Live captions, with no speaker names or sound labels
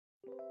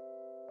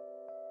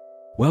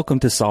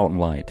Welcome to Salt and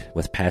Light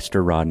with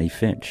Pastor Rodney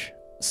Finch.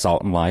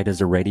 Salt and Light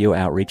is a radio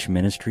outreach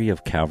ministry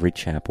of Calvary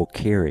Chapel,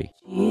 Cary.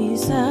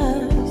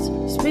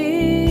 Jesus,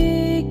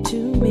 speak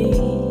to me.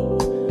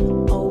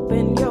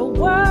 Open your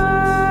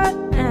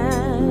word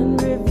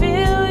and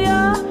reveal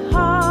your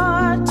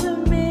heart to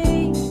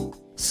me.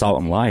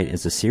 Salt and Light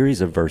is a series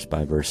of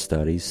verse-by-verse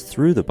studies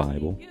through the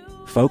Bible,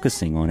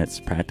 focusing on its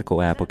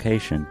practical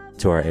application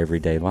to our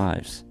everyday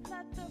lives.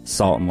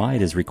 Salt and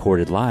Light is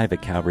recorded live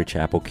at Calvary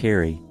Chapel,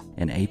 Cary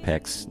in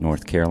Apex,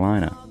 North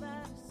Carolina.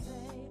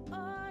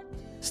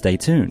 Stay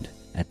tuned.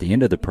 At the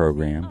end of the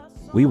program,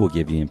 we will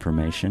give you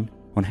information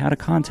on how to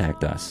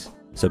contact us,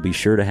 so be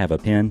sure to have a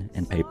pen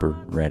and paper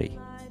ready.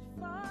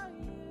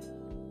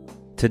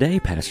 Today,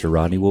 Pastor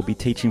Rodney will be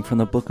teaching from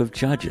the book of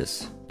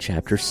Judges,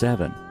 chapter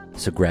 7,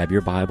 so grab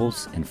your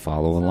Bibles and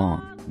follow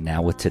along.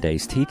 Now with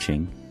today's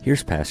teaching,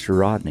 here's Pastor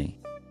Rodney.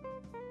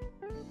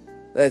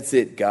 That's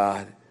it,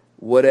 God.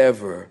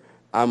 Whatever,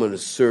 I'm going to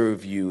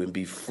serve you and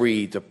be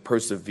free to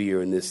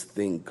persevere in this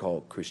thing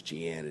called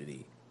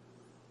Christianity.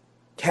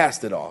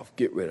 Cast it off.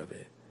 Get rid of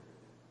it.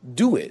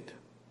 Do it.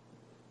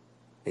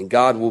 And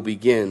God will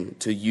begin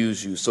to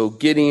use you. So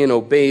Gideon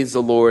obeys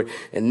the Lord.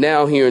 And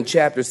now here in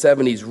chapter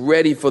 7, he's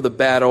ready for the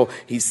battle.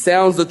 He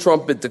sounds the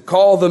trumpet to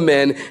call the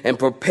men and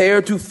prepare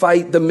to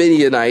fight the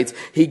Midianites.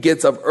 He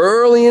gets up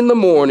early in the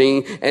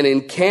morning and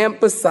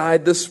encamp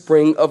beside the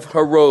spring of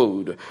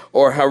Harod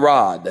or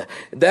Harod.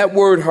 That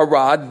word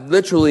Harod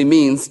literally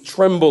means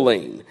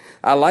trembling.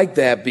 I like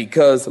that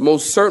because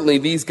most certainly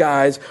these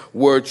guys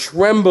were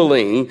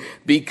trembling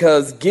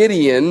because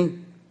Gideon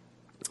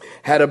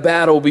had a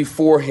battle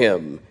before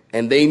him,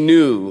 and they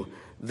knew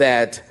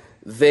that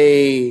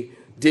they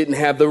didn't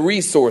have the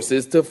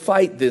resources to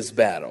fight this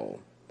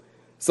battle.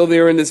 So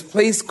they're in this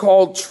place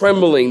called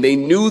trembling. They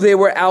knew they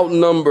were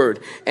outnumbered,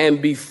 and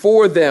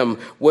before them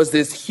was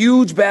this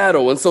huge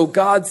battle. And so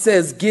God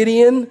says,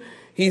 Gideon,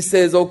 he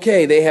says,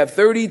 okay, they have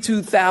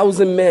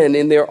 32,000 men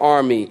in their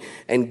army.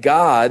 And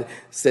God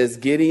says,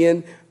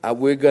 Gideon,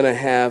 we're going to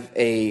have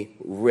a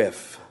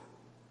riff.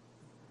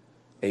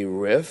 A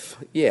riff?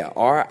 Yeah,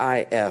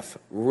 R-I-F,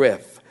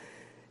 riff.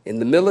 In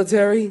the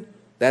military,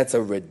 that's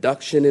a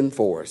reduction in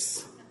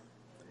force.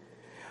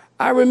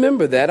 I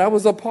remember that. I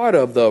was a part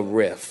of the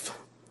riff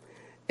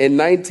in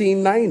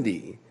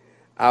 1990.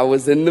 I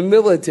was in the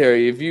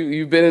military. If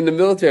you've been in the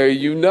military,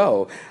 you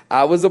know.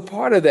 I was a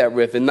part of that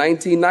riff. In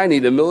 1990,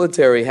 the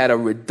military had a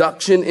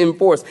reduction in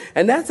force.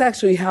 And that's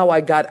actually how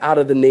I got out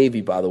of the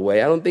Navy, by the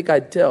way. I don't think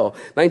I'd tell.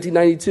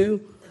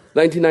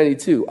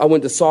 1992, I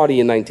went to Saudi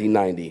in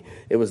 1990.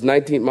 It was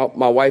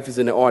my wife is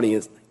in the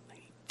audience.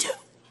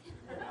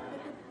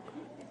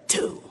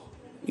 2.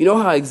 You know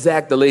how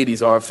exact the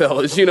ladies are,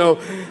 fellas, you know?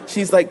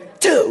 She's like,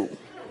 2,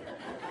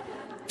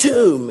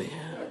 man.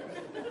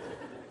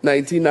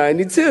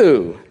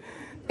 1992.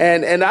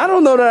 And I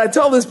don't know that I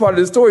tell this part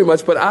of the story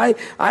much, but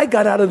I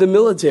got out of the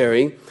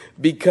military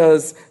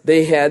because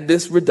they had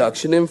this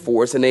reduction in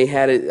force, and they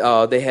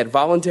had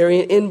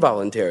voluntary and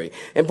involuntary.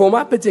 And for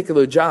my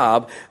particular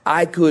job,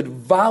 I could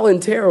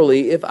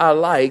voluntarily, if I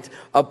liked,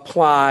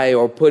 apply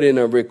or put in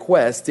a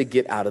request to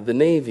get out of the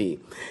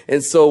Navy.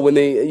 And so when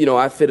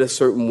I fit a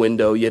certain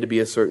window, you had to be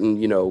a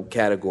certain,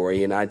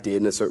 category, and I did,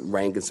 in a certain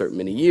rank in certain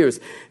many years.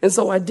 And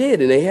so I did,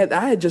 and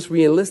I had just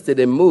re-enlisted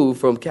and moved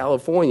from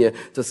California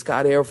to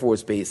Scott Air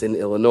Force Base in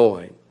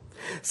Illinois.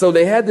 So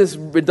they had this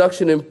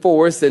reduction in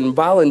force and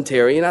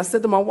voluntary. And I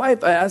said to my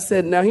wife, I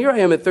said, now here I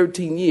am at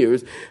 13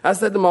 years. I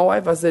said to my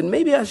wife, I said,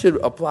 maybe I should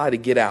apply to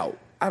get out.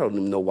 I don't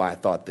even know why I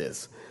thought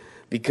this.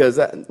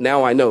 Because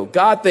now I know.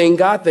 God thing.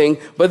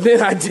 But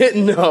then I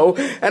didn't know.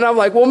 And I'm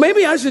like, well,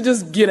 maybe I should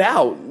just get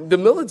out the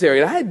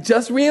military. And I had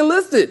just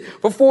re-enlisted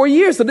for 4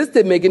 years. So this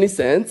didn't make any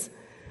sense.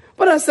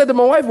 But I said to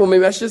my wife, well,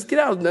 maybe I should just get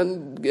out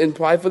and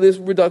apply for this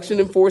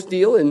reduction in force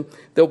deal. And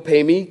they'll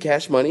pay me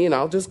cash money and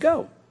I'll just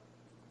go.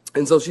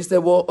 And so she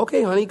said, well,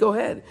 okay, honey, go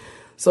ahead.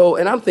 So,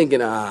 and I'm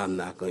thinking, I'm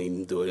not going to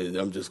even do it.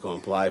 I'm just going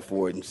to apply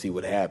for it and see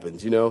what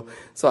happens,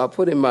 So I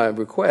put in my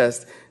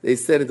request. They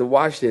sent it to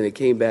Washington. It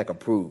came back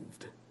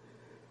approved.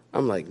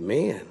 I'm like,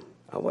 man,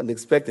 I wasn't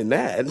expecting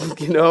that,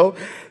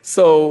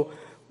 So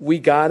we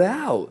got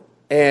out.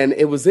 And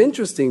it was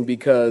interesting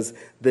because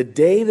the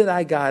day that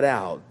I got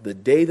out, the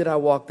day that I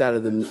walked out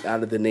of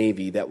the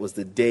Navy, that was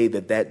the day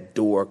that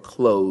door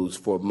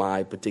closed for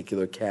my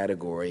particular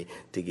category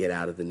to get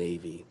out of the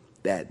Navy.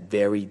 That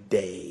very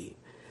day.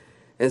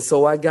 And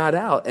so I got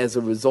out as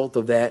a result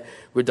of that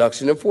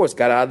reduction in force.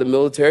 Got out of the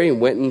military and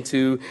went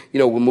into,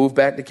 we moved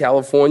back to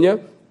California.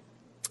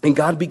 And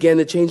God began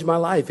to change my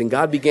life. And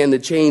God began to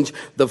change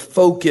the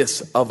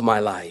focus of my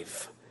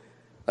life.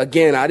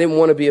 Again, I didn't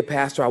want to be a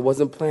pastor. I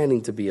wasn't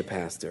planning to be a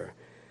pastor.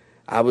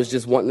 I was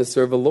just wanting to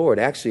serve the Lord.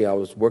 Actually, I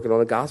was working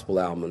on a gospel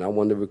album. And I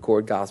wanted to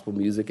record gospel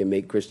music and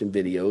make Christian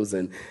videos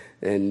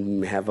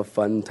and have a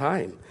fun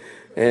time.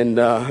 And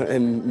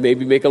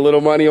maybe make a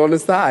little money on the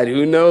side.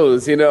 Who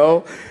knows,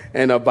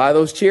 and buy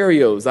those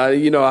Cheerios.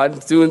 I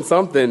was doing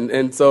something.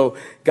 And so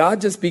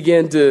God just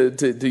began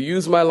to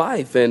use my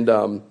life.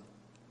 And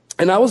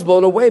And I was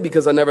blown away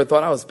because I never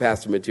thought I was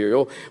pastor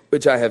material,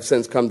 which I have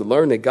since come to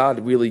learn that God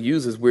really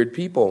uses weird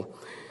people.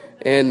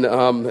 And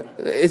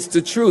it's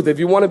the truth. If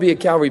you want to be a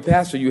Calvary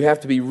pastor, you have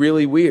to be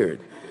really weird.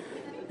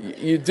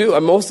 You do.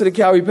 And most of the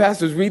Calvary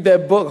pastors read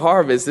that book,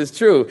 Harvest. It's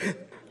true.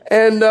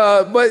 And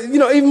but,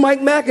 even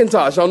Mike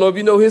McIntosh, I don't know if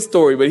you know his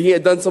story, but he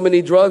had done so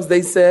many drugs,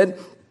 they said,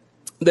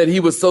 that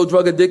he was so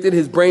drug addicted,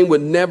 his brain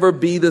would never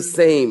be the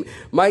same.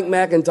 Mike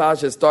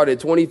McIntosh has started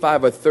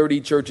 25 or 30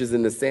 churches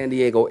in the San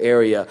Diego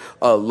area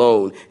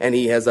alone, and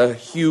he has a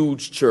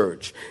huge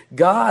church.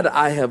 God,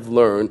 I have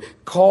learned,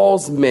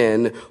 calls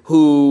men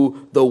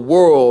who the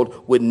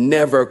world would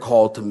never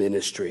call to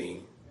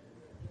ministry.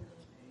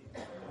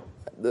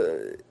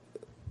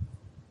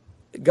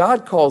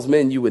 God calls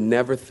men you would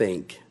never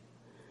think.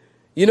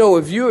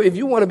 If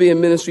you want to be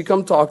in ministry,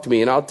 come talk to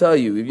me, and I'll tell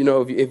you.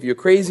 If you're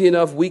crazy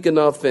enough, weak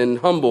enough, and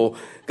humble,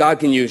 God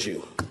can use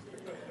you.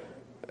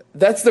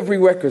 That's the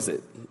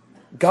prerequisite.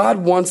 God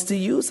wants to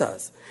use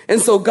us. And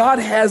so God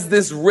has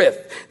this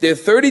rift. There are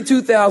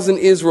 32,000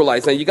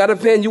 Israelites. Now, you got a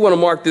pen? You want to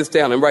mark this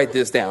down and write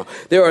this down.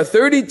 There are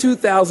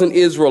 32,000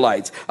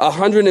 Israelites,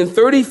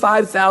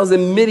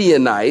 135,000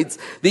 Midianites.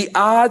 The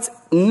odds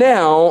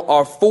now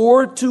are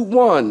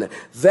 4-1.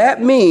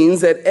 That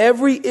means that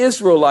every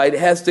Israelite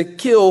has to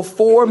kill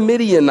 4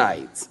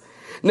 Midianites.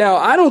 Now,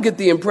 I don't get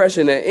the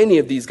impression that any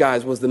of these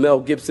guys was the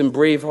Mel Gibson,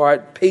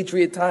 Braveheart,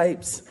 patriot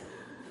types.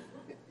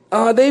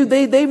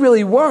 They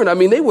really weren't. I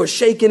mean, they were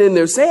shaking in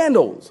their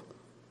sandals.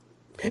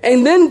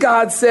 And then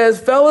God says,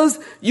 fellas,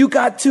 you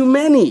got too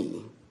many.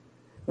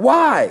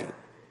 Why?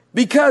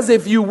 Because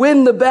if you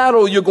win the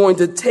battle, you're going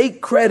to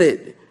take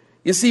credit.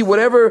 You see,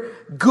 whatever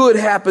good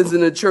happens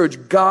in the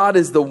church, God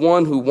is the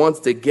one who wants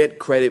to get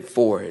credit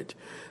for it.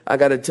 I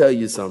got to tell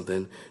you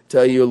something,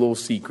 tell you a little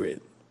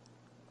secret.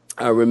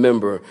 I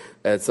remember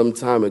at some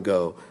time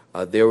ago,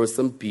 there were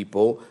some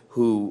people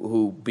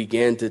who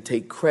began to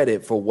take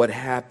credit for what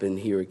happened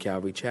here at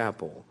Calvary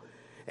Chapel.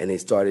 And they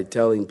started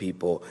telling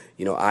people,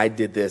 I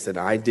did this and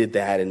I did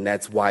that, and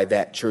that's why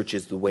that church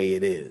is the way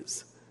it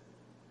is.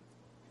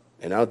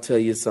 And I'll tell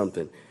you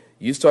something.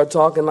 You start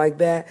talking like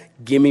that,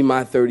 give me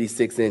my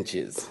 36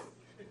 inches.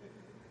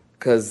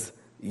 Because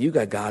you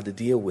got God to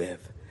deal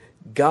with.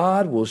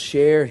 God will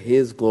share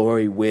his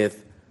glory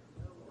with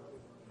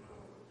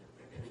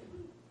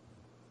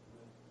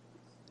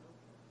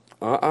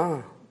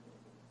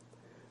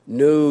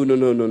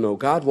No.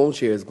 God won't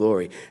share his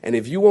glory. And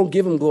if you won't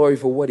give him glory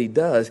for what he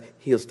does,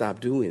 he'll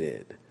stop doing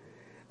it.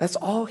 That's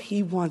all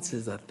he wants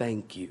is a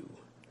thank you.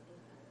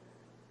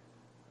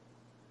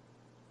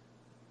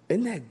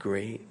 Isn't that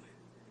great?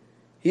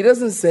 He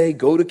doesn't say,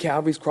 go to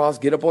Calvary's cross,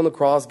 get up on the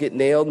cross, get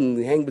nailed,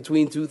 and hang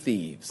between two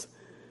thieves.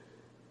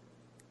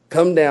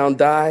 Come down,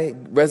 die,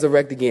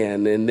 resurrect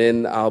again, and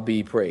then I'll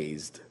be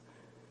praised.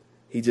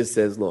 He just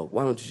says, look,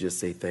 why don't you just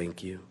say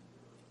thank you?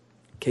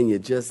 Can you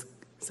just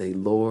say,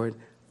 Lord,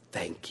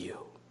 thank you.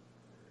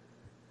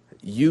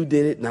 You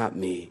did it, not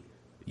me.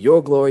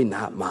 Your glory,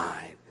 not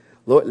mine.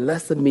 Lord,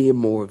 less of me and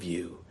more of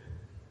you.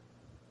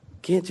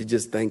 Can't you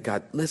just thank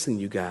God? Listen,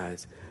 you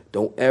guys,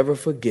 don't ever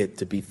forget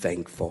to be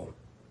thankful.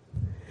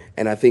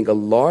 And I think a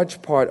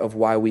large part of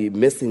why we're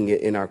missing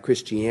it in our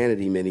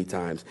Christianity many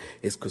times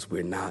is because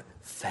we're not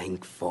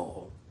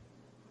thankful.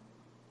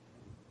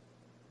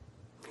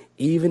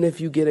 Even if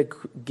you get a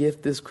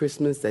gift this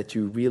Christmas that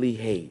you really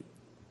hate,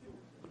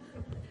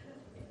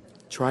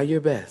 try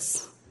your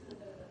best.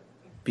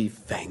 Be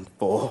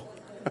thankful.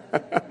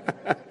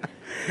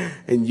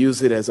 And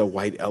use it as a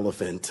white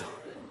elephant.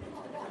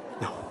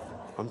 No,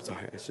 I'm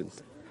sorry. I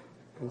shouldn't.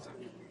 I'm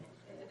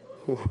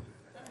sorry.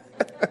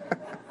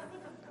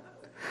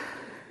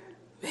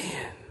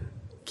 Man,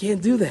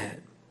 can't do that.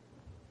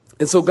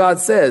 And so God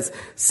says,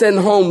 send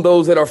home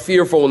those that are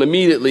fearful. And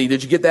immediately,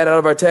 did you get that out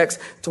of our text?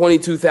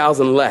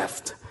 22,000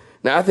 left.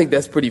 Now, I think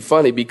that's pretty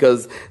funny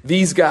because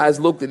these guys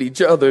looked at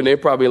each other and they're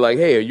probably like,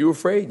 hey, are you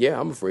afraid? Yeah,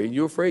 I'm afraid.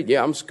 You afraid?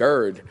 Yeah, I'm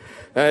scared.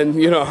 And,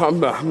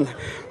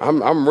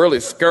 I'm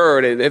really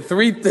scared. And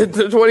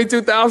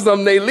 22,000 of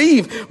them, they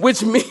leave,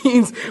 which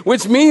means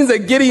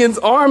that Gideon's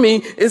army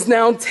is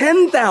now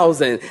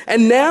 10,000.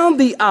 And now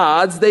the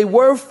odds, they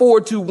were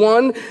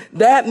 4-1.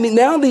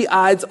 Now the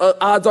odds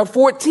are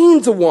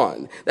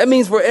 14-1. That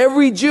means for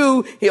every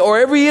Jew or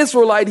every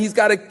Israelite, he's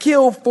got to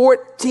kill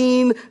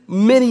 14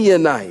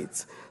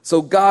 Midianites.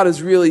 So God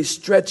is really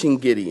stretching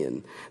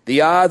Gideon.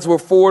 The odds were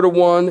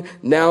 4-1.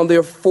 Now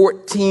they're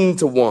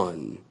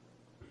 14-1.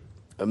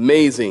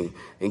 Amazing.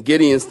 And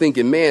Gideon's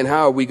thinking, man,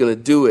 how are we going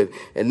to do it?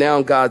 And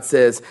now God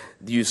says,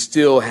 you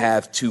still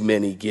have too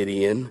many,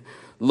 Gideon.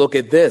 Look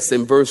at this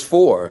in verse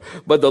 4.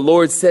 But the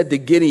Lord said to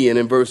Gideon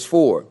in verse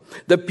 4,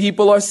 the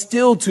people are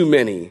still too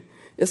many.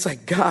 It's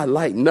like, God,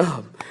 lighten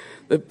up.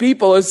 The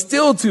people are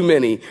still too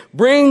many.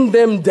 Bring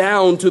them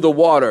down to the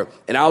water,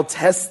 and I'll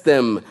test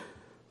them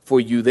for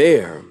you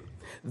there.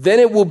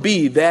 Then it will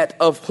be that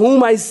of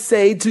whom I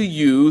say to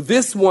you,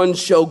 this one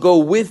shall go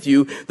with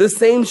you, the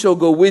same shall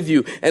go with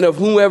you. And of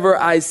whomever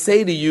I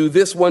say to you,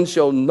 this one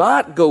shall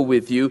not go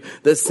with you,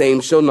 the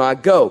same shall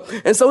not go.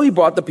 And so he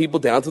brought the people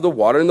down to the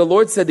water. And the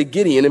Lord said to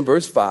Gideon in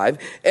verse 5,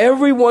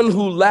 everyone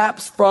who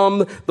laps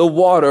from the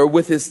water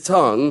with his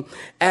tongue,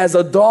 as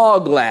a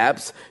dog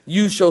laps,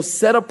 you shall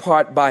set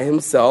apart by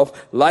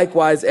himself.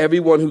 Likewise,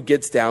 everyone who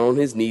gets down on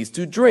his knees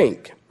to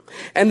drink.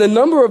 And the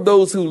number of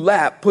those who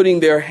lapped, putting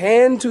their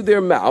hand to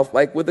their mouth,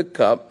 like with a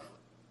cup,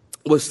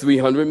 was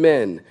 300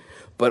 men.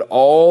 But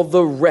all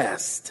the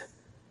rest,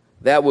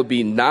 that would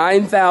be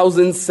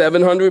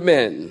 9,700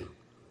 men,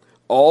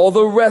 all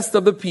the rest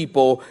of the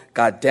people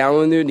got down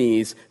on their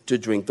knees to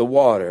drink the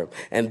water.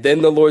 And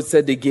then the Lord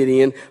said to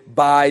Gideon,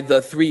 by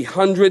the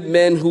 300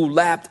 men who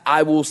lapped,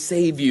 I will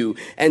save you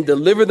and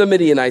deliver the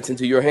Midianites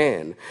into your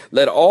hand.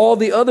 Let all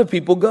the other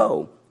people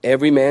go,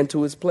 every man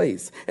to his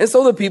place. And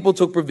so the people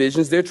took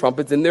provisions, their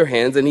trumpets in their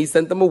hands, and he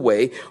sent them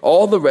away,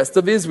 all the rest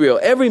of Israel,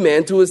 every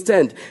man to his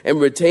tent,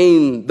 and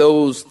retained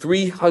those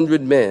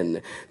 300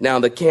 men. Now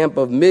the camp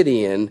of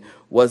Midian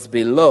was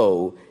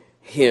below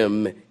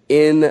him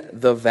in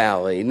the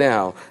valley.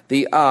 Now,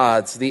 the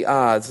odds,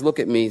 look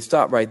at me,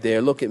 stop right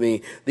there, look at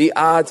me. The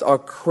odds are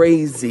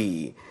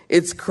crazy.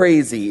 It's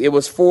crazy. It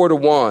was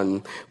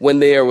 4-1 when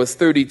there was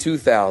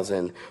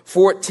 32,000,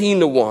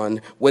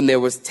 14-1 when there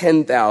was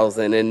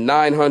 10,000, and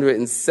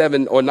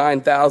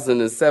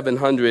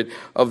 9,700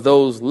 of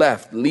those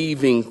left,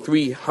 leaving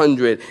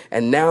 300.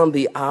 And now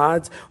the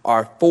odds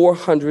are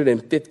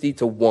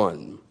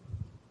 450-1.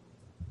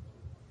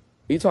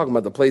 You're talking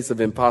about the place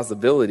of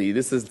impossibility.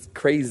 This is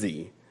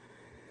crazy.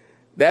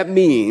 That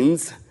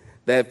means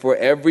that for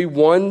every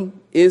one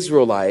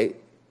Israelite,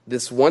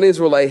 this one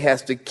Israelite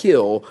has to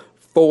kill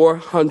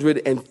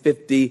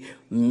 450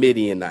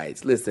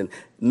 Midianites. Listen,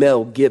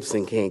 Mel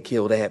Gibson can't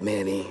kill that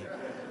many.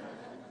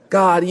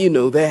 God, you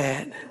know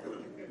that.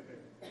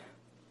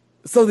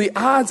 So the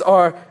odds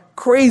are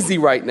crazy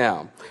right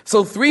now.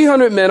 So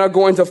 300 men are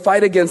going to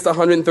fight against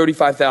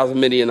 135,000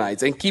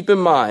 Midianites. And keep in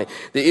mind,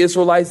 the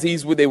Israelites,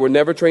 they were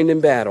never trained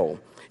in battle.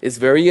 It's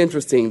very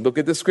interesting. Look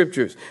at the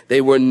scriptures.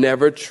 They were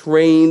never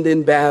trained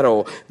in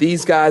battle.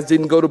 These guys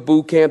didn't go to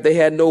boot camp. They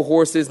had no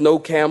horses, no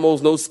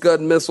camels, no Scud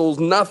missiles,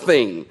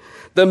 nothing.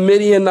 The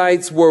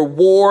Midianites were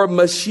war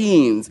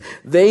machines.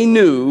 They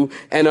knew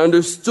and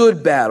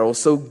understood battle.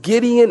 So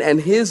Gideon and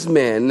his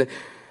men,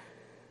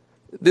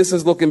 this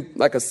is looking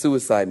like a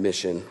suicide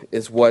mission,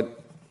 is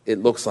what it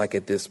looks like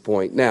at this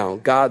point. Now,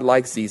 God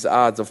likes these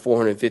odds of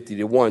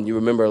 450-1. You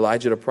remember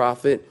Elijah the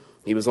prophet?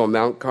 He was on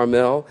Mount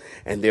Carmel,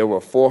 and there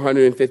were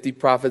 450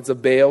 prophets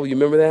of Baal. You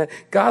remember that?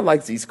 God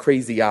likes these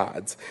crazy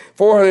odds.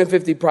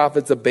 450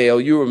 prophets of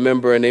Baal, you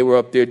remember, and they were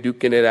up there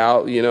duking it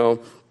out, you know.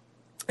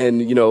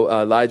 And,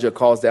 Elijah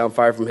calls down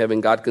fire from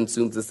heaven. God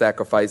consumes the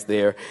sacrifice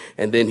there.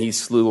 And then he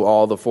slew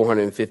all the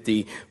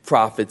 450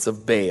 prophets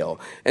of Baal.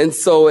 And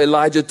so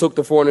Elijah took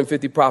the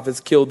 450 prophets,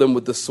 killed them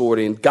with the sword,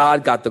 and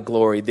God got the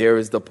glory. There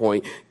is the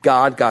point.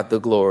 God got the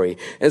glory.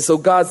 And so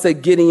God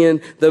said, Gideon,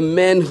 the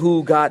men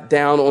who got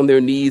down on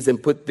their knees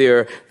and put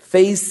their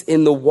face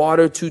in the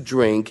water to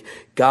drink,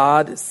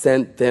 God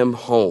sent them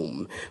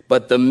home.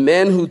 But the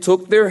men who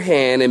took their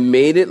hand and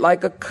made it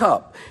like a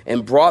cup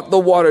and brought the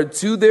water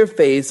to their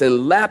face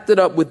and lapped it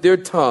up with their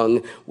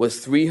tongue was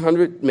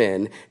 300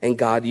 men, and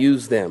God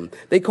used them.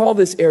 They call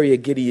this area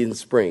Gideon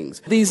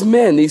Springs. These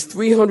men, these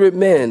 300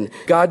 men,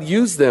 God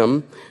used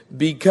them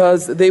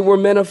because they were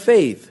men of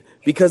faith,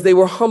 because they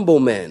were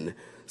humble men.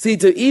 See,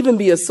 to even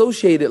be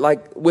associated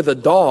like with a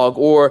dog,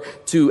 or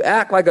to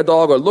act like a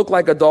dog or look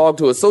like a dog,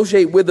 to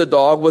associate with a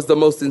dog was the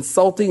most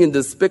insulting and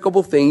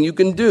despicable thing you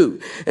can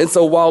do. And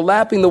so while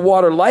lapping the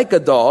water like a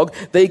dog,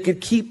 they could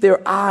keep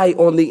their eye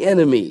on the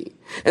enemy.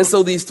 And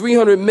so these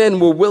 300 men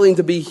were willing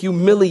to be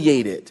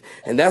humiliated.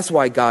 And that's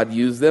why God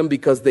used them,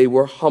 because they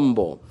were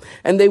humble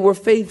and they were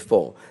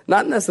faithful,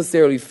 not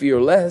necessarily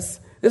fearless.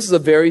 This is a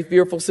very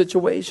fearful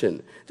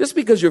situation. Just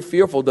because you're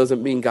fearful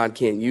doesn't mean God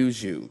can't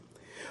use you.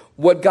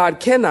 What God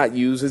cannot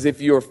use is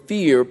if your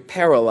fear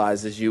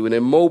paralyzes you and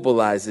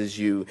immobilizes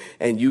you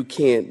and you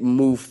can't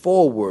move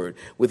forward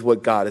with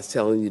what God is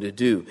telling you to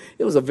do.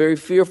 It was a very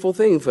fearful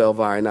thing for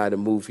Elvira and I to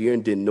move here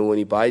and didn't know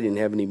anybody, didn't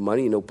have any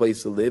money, no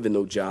place to live and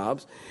no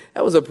jobs.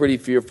 That was a pretty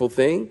fearful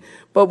thing.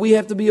 But we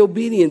have to be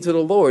obedient to the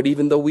Lord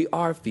even though we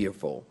are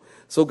fearful.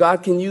 So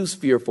God can use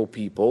fearful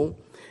people.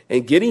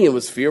 And Gideon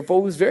was fearful.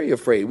 He was very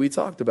afraid. We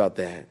talked about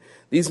that.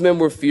 These men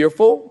were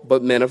fearful,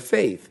 but men of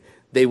faith.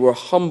 They were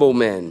humble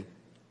men.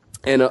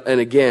 And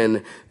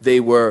again,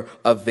 they were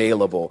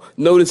available.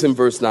 Notice in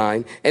verse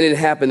 9, and it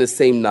happened the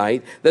same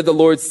night that the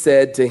Lord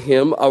said to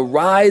him,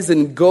 arise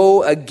and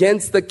go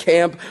against the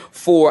camp,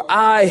 for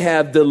I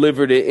have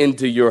delivered it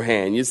into your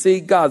hand. You see,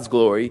 God's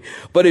glory.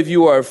 But if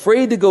you are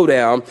afraid to go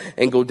down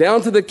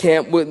to the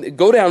camp with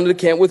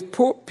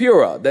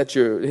Purah, that's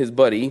his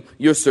buddy,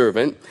 your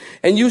servant,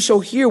 and you shall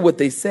hear what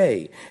they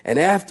say. And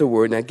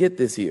afterward, now get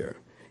this here,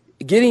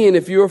 Gideon,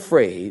 if you're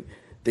afraid,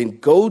 then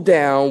go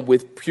down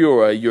with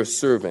Purah, your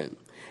servant,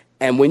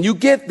 And when you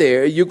get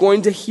there, you're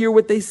going to hear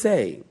what they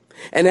say.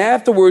 And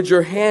afterwards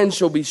your hand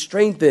shall be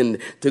strengthened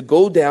to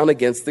go down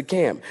against the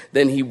camp.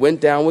 Then he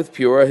went down with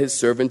Purah his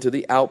servant to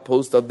the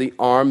outpost of the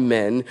armed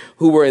men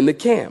who were in the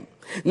camp.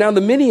 Now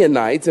the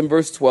Midianites, in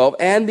verse 12,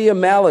 and the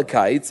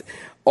Amalekites,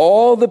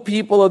 all the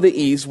people of the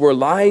east, were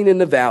lying in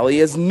the valley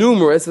as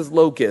numerous as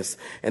locusts,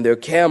 and their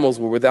camels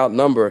were without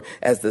number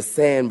as the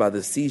sand by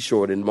the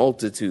seashore in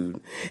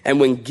multitude. And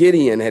when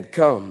Gideon had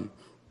come,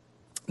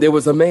 there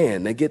was a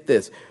man, now get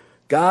this,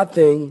 God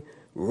thing,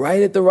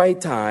 right at the right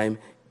time,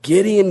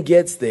 Gideon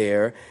gets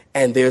there,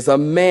 and there's a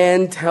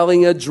man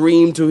telling a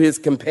dream to his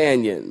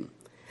companion.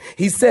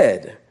 He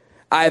said,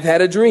 I've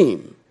had a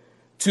dream.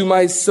 To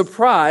my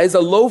surprise, a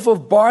loaf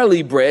of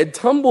barley bread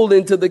tumbled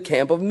into the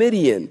camp of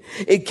Midian.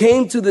 It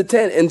came to the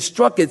tent and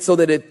struck it so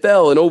that it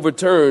fell and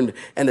overturned,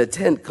 and the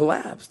tent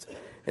collapsed.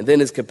 And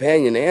then his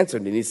companion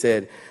answered, and he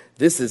said,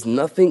 this is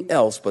nothing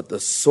else but the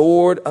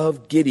sword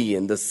of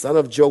Gideon, the son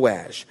of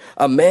Joash,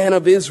 a man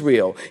of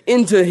Israel.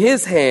 Into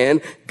his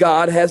hand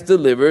God has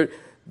delivered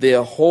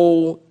their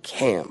whole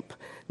camp.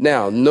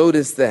 Now,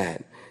 notice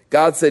that.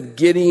 God said,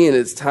 Gideon,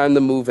 it's time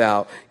to move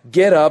out.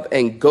 Get up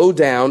and go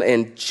down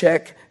and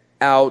check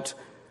out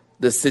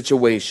the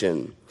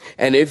situation.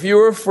 And if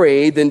you're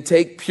afraid, then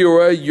take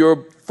Purah,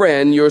 your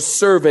friend, your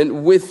servant,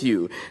 with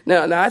you.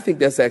 Now, I think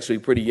that's actually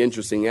pretty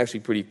interesting,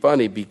 actually pretty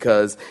funny,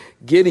 because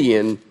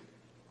Gideon,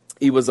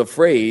 he was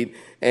afraid,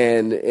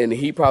 and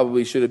he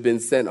probably should have been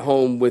sent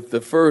home with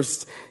the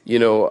first,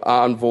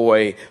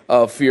 envoy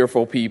of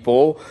fearful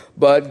people.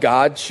 But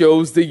God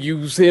chose to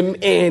use him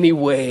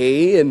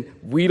anyway, and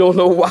we don't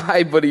know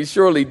why, but he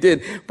surely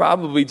did.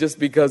 Probably just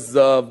because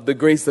of the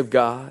grace of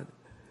God.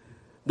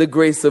 The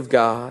grace of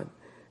God.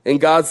 And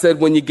God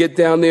said, when you get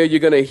down there, you're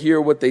going to hear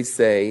what they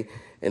say,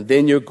 and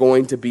then you're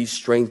going to be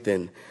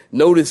strengthened.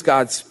 Notice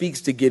God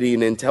speaks to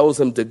Gideon and tells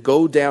him to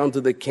go down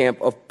to the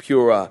camp of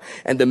Purah.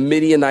 And the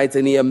Midianites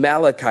and the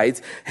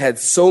Amalekites had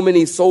so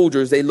many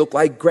soldiers, they looked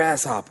like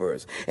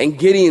grasshoppers. And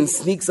Gideon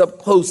sneaks up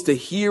close to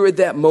hear at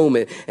that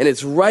moment. And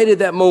it's right at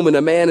that moment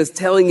a man is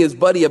telling his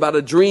buddy about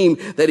a dream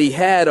that he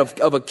had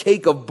of a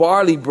cake of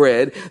barley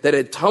bread that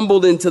had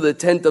tumbled into the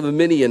tent of the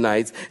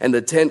Midianites, and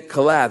the tent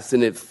collapsed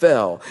and it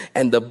fell.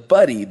 And the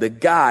buddy, the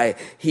guy,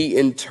 he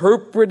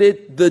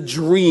interpreted the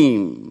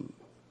dream.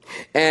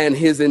 And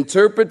his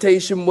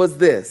interpretation was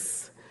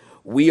this: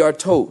 we are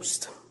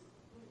toast.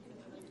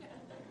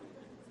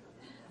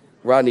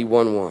 Rodney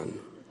 1-1.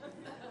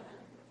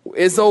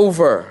 It's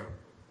over.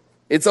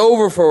 It's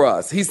over for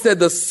us. He said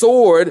the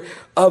sword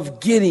of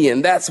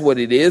Gideon, that's what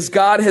it is.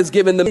 God has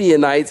given the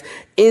Midianites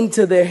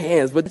into their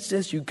hands. But it's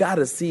just, you got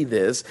to see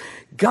this.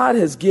 God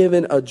has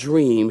given a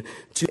dream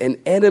to an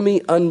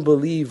enemy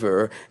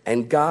unbeliever,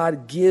 and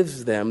God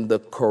gives them the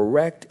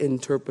correct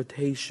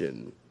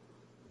interpretation.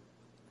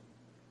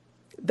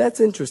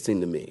 That's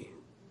interesting to me.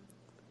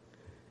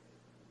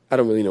 I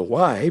don't really know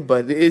why,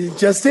 but it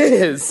just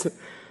is.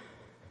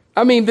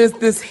 I mean,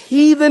 this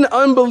heathen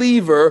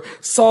unbeliever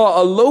saw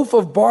a loaf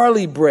of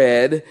barley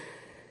bread,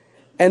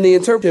 and the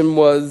interpretation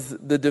was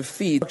the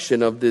defeat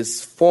of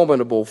this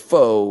formidable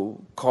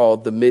foe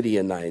called the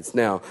Midianites.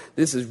 Now,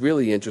 this is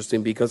really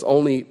interesting because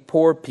only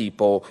poor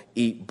people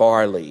eat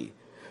barley.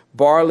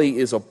 Barley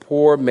is a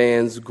poor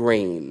man's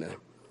grain.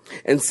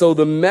 And so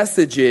the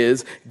message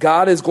is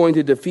God is going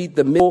to defeat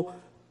the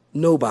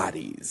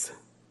nobodies.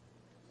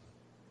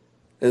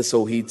 And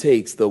so he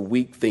takes the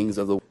weak things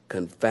of the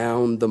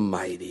confound the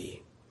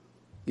mighty.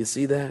 You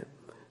see that?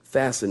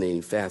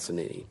 Fascinating,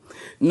 fascinating.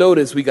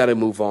 Notice we got to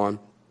move on.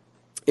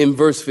 In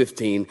verse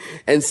 15,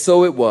 and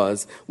so it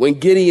was when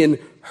Gideon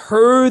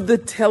heard the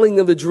telling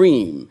of the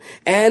dream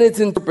and its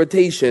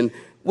interpretation,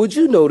 would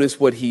you notice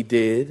what he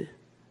did?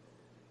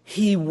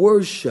 He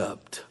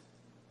worshiped.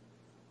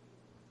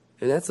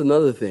 And that's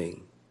another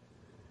thing.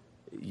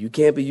 You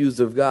can't be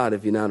used of God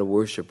if you're not a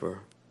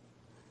worshiper.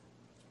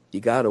 You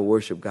got to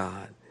worship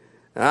God.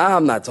 Now,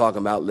 I'm not talking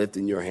about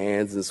lifting your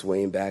hands and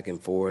swaying back and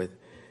forth,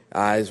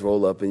 eyes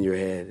roll up in your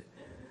head.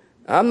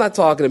 I'm not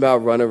talking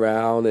about run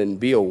around and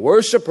be a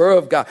worshiper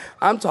of God.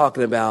 I'm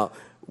talking about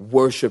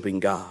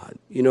worshiping God.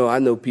 I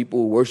know people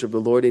who worship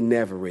the Lord, they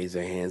never raise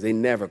their hands, they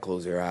never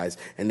close their eyes,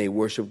 and they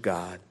worship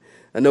God.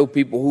 I know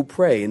people who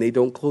pray and they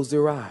don't close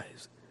their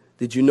eyes.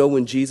 Did you know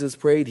when Jesus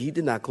prayed, he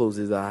did not close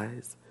his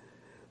eyes?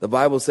 The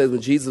Bible says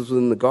when Jesus was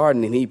in the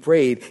garden and he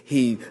prayed,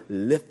 he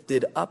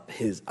lifted up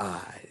his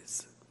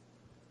eyes.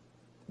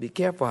 Be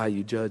careful how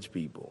you judge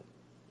people.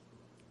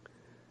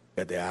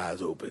 Got their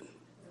eyes open.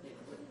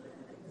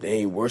 They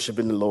ain't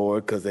worshiping the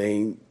Lord because they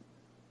ain't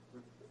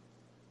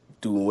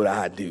doing what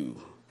I do.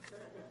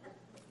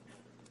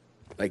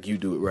 Like you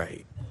do it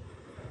right.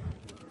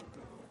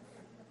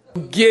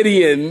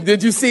 Gideon,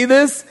 did you see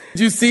this?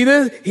 Did you see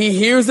this? He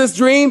hears this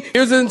dream,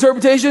 hears his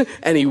interpretation,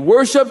 and he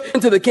worshiped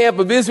into the camp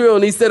of Israel,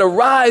 and he said,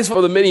 arise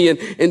for the Midian.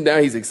 And now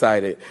he's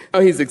excited.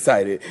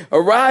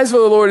 Arise for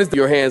the Lord is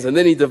your hands. And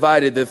then he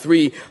divided the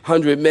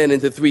 300 men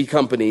into 3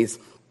 companies.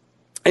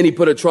 And he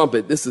put a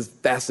trumpet. This is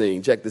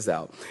fascinating. Check this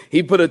out.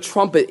 He put a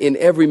trumpet in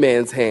every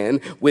man's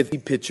hand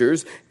with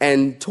pitchers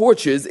and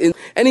torches.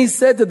 And he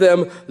said to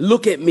them,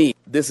 look at me.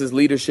 This is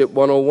Leadership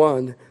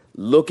 101.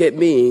 Look at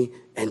me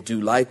and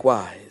do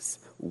likewise.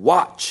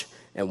 Watch.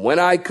 And when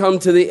I come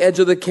to the edge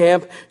of the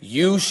camp,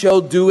 you shall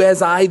do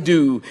as I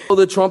do. Blow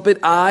the trumpet,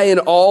 I and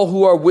all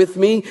who are with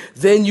me.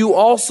 Then you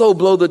also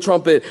blow the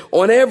trumpet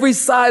on every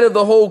side of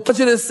the whole. I want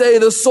you to say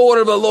the sword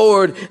of the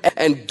Lord.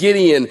 And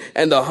Gideon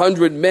and the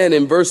 100 men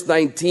in verse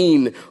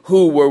 19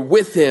 who were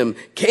with him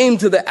came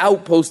to the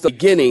outpost at the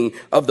beginning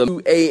of the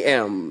 2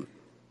 a.m.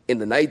 in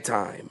the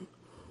nighttime,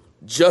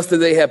 just as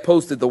they had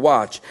posted the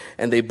watch,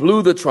 and they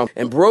blew the trumpet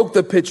and broke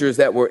the pitchers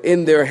that were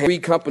in their hand. 3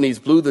 companies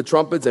blew the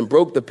trumpets and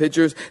broke the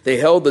pitchers. They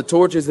held the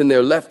torches in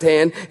their left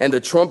hand and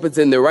the trumpets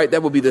in their right.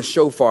 That would be the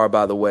shofar,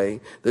 by the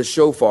way, the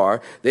shofar.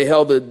 They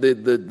held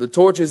the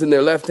torches in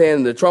their left hand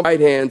and the trumpet right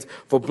hands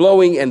for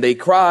blowing, and they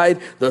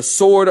cried, the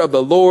sword of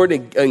the Lord.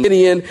 And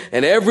Gideon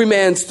and every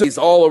man stood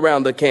all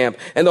around the camp,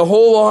 and the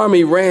whole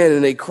army ran,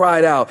 and they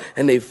cried out,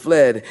 and they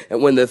fled.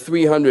 And when the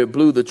 300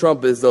 blew the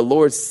trumpets, the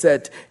Lord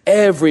set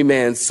every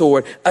man's sword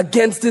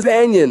against his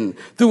companion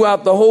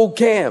throughout the whole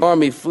camp. The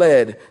army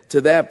fled to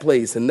that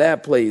place and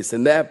that place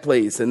and that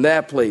place and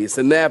that place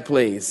and that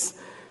place.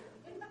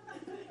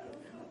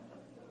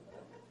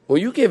 Well,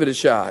 you give it a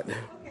shot.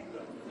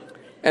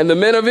 And the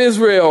men of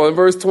Israel, in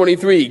verse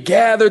 23,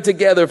 gathered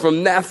together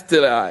from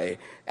Naphtali,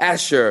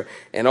 Asher,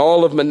 and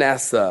all of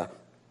Manasseh,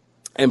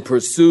 and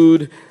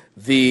pursued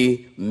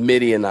the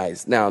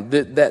Midianites. Now,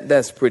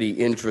 that's pretty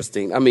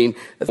interesting. I mean,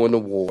 going to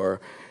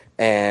war.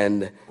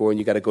 And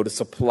you got to go to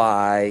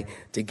supply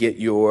to get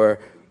your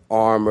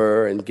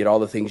armor and get all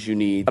the things you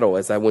need.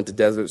 As I went to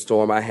Desert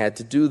Storm, I had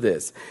to do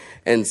this.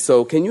 And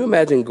so can you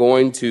imagine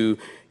going to,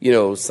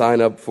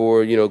 sign up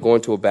for,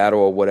 going to a battle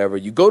or whatever?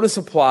 You go to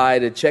supply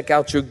to check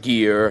out your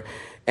gear,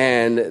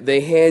 and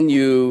they hand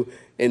you,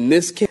 in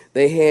this case,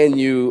 they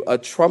hand you a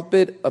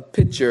trumpet, a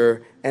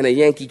pitcher, and a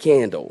Yankee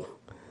candle.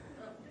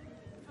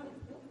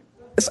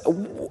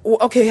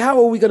 Okay, how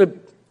are we going to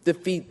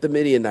defeat the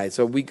Midianites?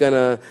 Are we going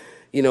to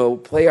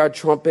play our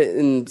trumpet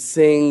and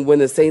sing when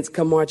the saints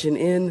come marching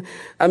in?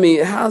 I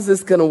mean, how's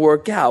this going to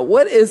work out?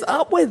 What is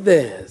up with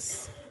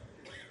this?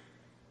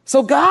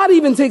 So God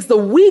even takes the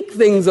weak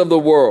things of the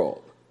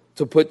world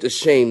to put to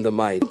shame the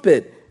mighty.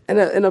 Trumpet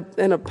and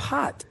a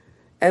pot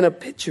and a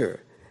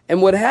pitcher.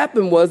 And what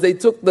happened was they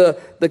took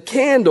the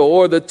candle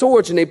or the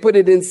torch and they put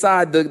it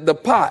inside the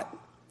pot,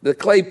 the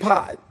clay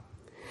pot.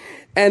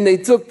 And they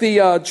took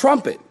the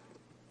trumpet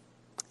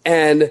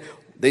and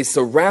they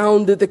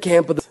surrounded the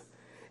camp of the.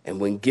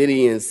 And when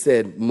Gideon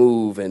said,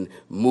 move and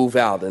move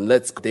out and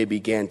they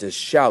began to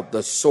shout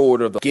the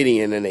sword of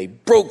Gideon, and they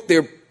broke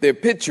their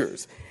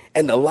pitchers,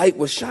 and the light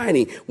was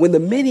shining. When the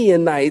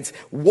Midianites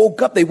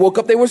woke up, they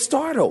were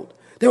startled.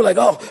 They were like,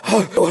 oh,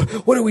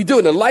 what are we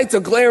doing? The lights are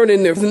glaring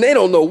in there, and they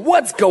don't know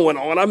what's going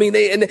on. I mean,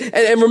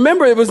 and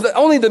remember, it was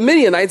only the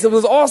Midianites. It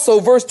was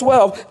also verse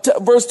 12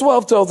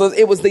 tells us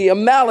it was the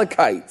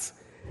Amalekites.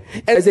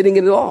 And they didn't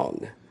get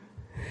along.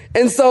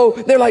 And so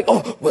they're like,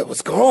 oh,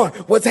 what's going on?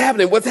 What's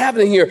happening? What's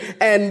happening here?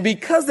 And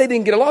because they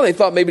didn't get along, they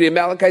thought maybe the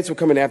Amalekites were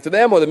coming after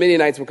them or the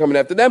Midianites were coming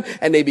after them.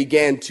 And they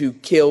began to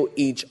kill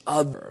each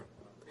other.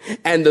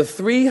 And the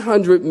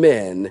 300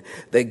 men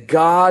that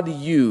God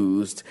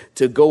used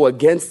to go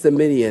against the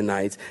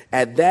Midianites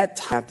at that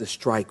time have to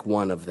strike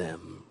one of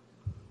them.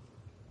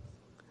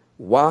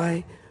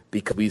 Why?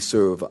 Because we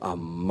serve a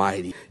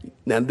mighty.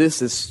 Now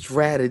this is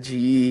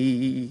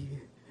strategy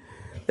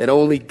that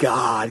only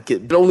God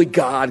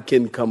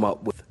can come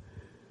up with.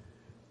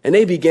 And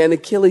they began to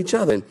kill each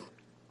other.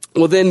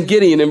 Well, then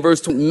Gideon in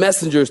verse 2,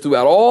 messengers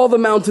throughout all the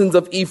mountains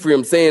of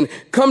Ephraim, saying,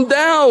 come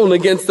down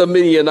against the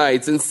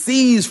Midianites and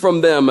seize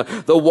from them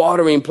the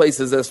watering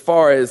places as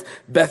far as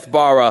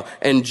Bethbara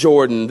and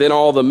Jordan. Then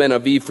all the men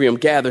of Ephraim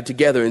gathered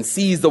together and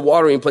seized the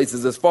watering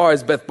places as far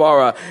as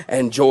Bethbara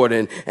and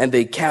Jordan. And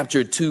they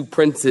captured 2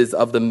 princes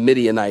of the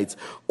Midianites,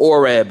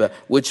 Oreb,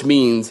 which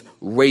means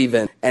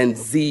raven, and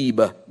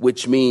Zeb,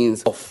 which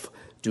means wolf.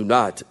 Do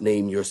not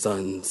name your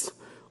sons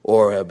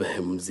Oreb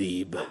and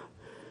Zeb.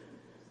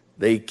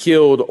 They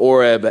killed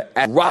Oreb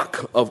at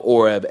rock of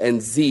Oreb,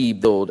 and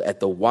Zeb killed at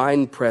the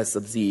winepress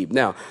of Zeb.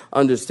 Now,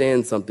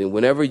 understand something.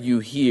 Whenever you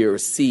hear or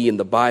see in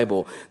the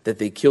Bible that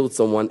they killed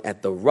someone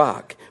at the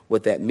rock,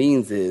 what that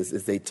means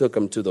is they took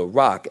them to the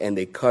rock and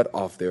they cut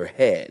off their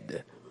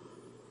head.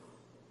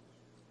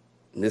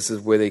 And this is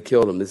where they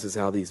killed them. This is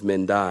how these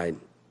men died.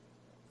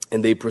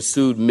 And they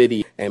pursued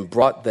Midian and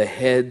brought the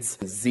heads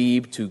of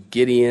Zeb to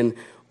Gideon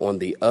on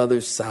the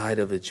other side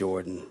of the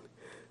Jordan.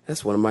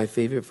 That's one of my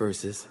favorite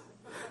verses.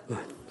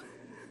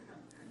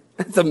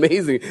 That's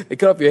amazing. They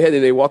cut off your head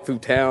and they walk through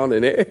town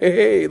and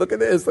hey, look at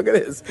this, look at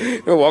this.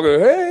 They're walking,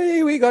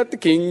 hey, we got the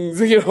kings,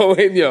 and,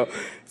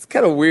 it's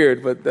kind of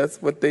weird, but that's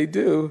what they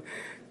do.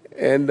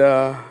 And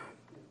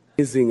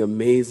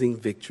amazing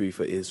victory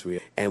for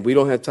Israel. And we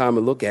don't have time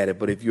to look at it,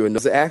 but if you're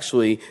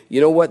actually, you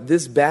know what?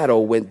 This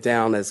battle went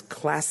down as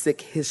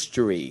classic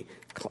history.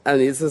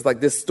 this is like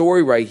this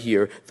story right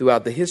here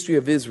throughout the history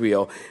of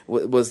Israel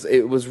it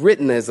was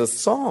written as a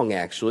song,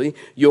 actually.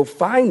 You'll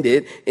find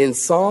it in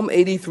Psalm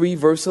 83,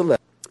 verse 11.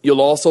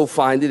 You'll also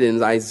find it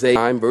in Isaiah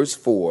 9, verse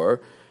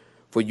 4.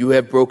 For you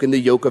have broken the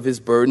yoke of his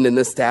burden and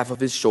the staff of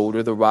his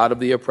shoulder, the rod of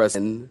the oppressor.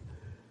 And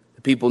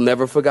the people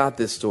never forgot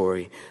this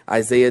story.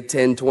 Isaiah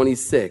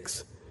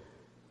 10:26.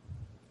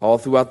 All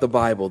throughout the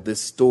Bible, this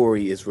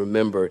story is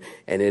remembered,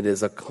 and it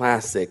is a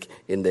classic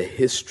in the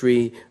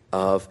history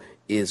of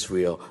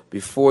Israel.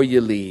 Before you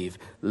leave,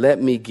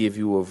 let me give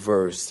you a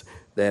verse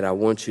that I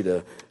want you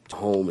to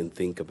home and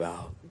think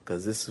about,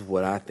 because this is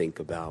what I think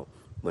about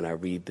when I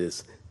read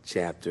this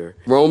chapter.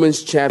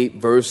 Romans chapter 8,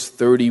 verse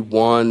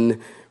 31.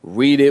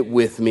 Read it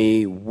with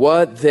me.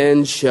 What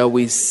then shall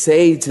we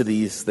say to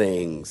these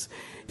things?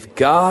 If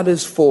God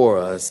is for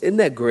us, isn't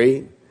that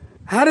great?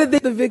 How did they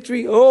get the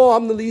victory? Oh,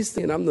 I'm the least,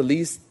 and I'm the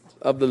least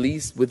of the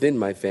least within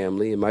my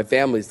family, and my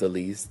family's the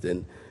least.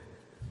 And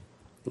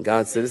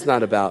God said, it's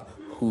not about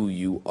who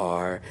you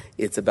are,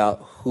 it's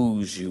about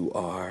whose you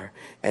are.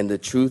 And the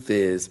truth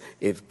is,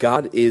 if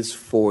God is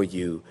for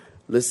you,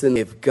 listen,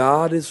 if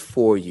God is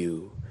for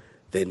you,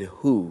 then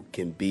who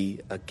can be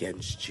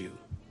against you?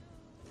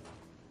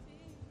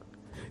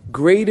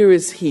 Greater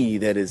is he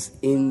that is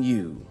in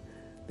you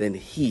than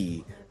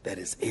he that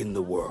is in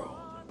the world.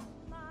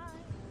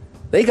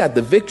 They got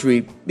the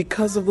victory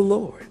because of the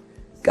Lord.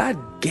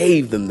 God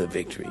gave them the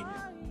victory.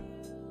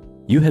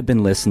 You have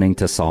been listening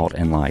to Salt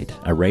and Light,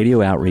 a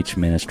radio outreach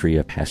ministry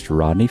of Pastor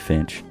Rodney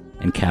Finch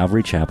and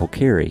Calvary Chapel,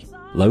 Cary,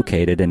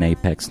 located in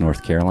Apex,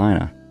 North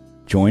Carolina.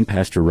 Join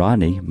Pastor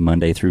Rodney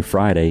Monday through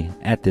Friday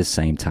at this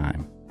same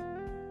time.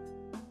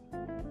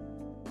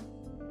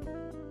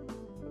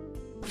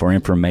 For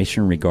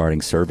information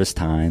regarding service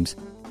times,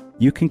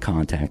 you can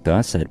contact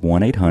us at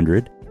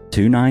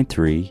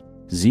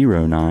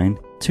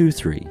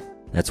 1-800-293-0923.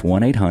 That's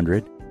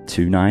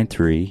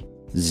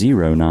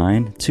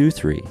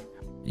 1-800-293-0923.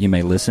 You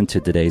may listen to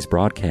today's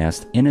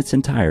broadcast in its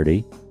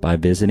entirety by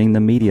visiting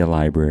the media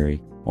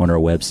library on our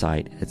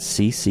website at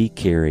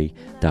cccary.org.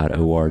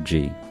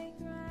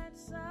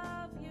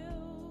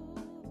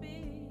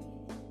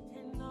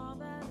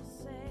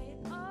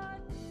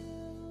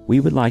 We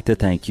would like to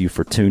thank you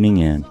for tuning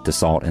in to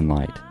Salt and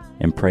Light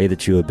and pray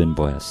that you have been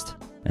blessed.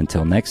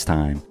 Until next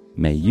time,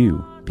 may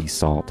you be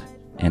salt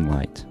and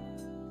light.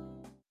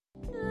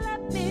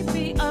 Let me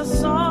be a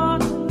salt.